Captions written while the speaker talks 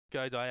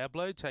Go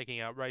Diablo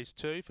taking out race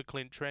 2 for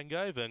Clint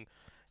Trengove, and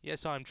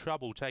Yes I'm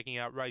Trouble taking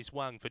out race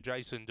 1 for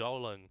Jason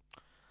Dolan.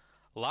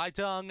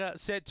 Lightong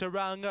set to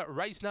run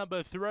race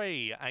number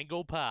 3,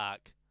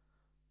 Angle-Park.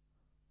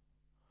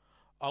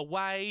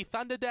 Away,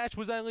 Thunder Dash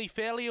was only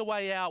fairly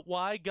away out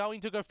wide, going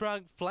to the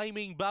front,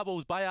 Flaming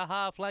Bubbles by a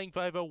half length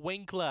over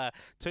Winkler.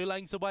 2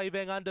 lengths away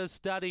then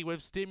understudy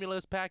with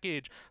Stimulus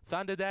Package.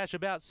 Thunder Dash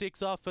about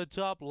 6 off for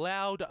top,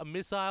 Loud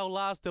Missile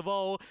last of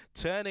all.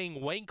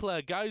 Turning,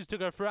 Winkler goes to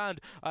the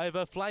front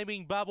over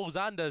Flaming Bubbles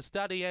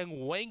understudy,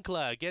 and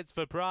Winkler gets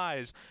the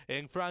prize.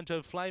 In front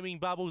of Flaming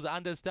Bubbles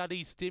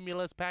understudy,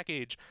 Stimulus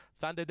Package.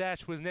 Thunder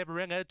Dash was never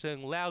in it,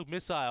 and Loud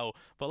Missile,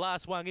 the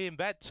last one in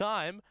that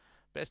time.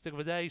 Best of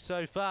the day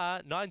so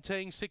far,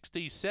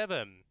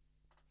 1967.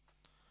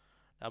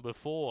 Number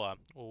 4,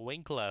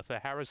 Winkler for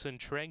Harrison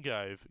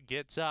Trengove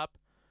gets up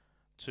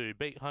to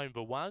beat home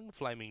the 1,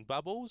 Flaming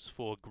Bubbles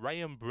for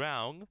Graham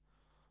Brown.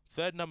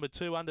 Third, number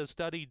 2,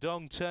 understudy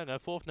Dong Turner.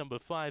 Fourth, number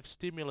 5,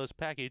 Stimulus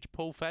Package,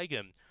 Paul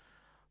Fagan.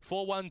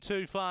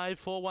 4125,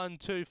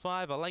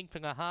 4125, a length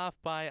and a half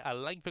by a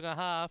length and a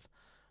half.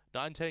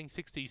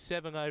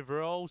 1967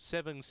 overall,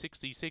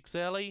 766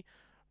 early.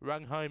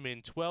 Run home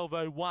in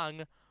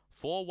 12:01.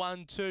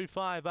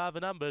 4125 are the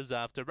numbers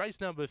after race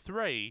number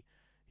 3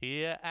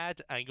 here at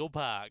Angle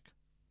Park.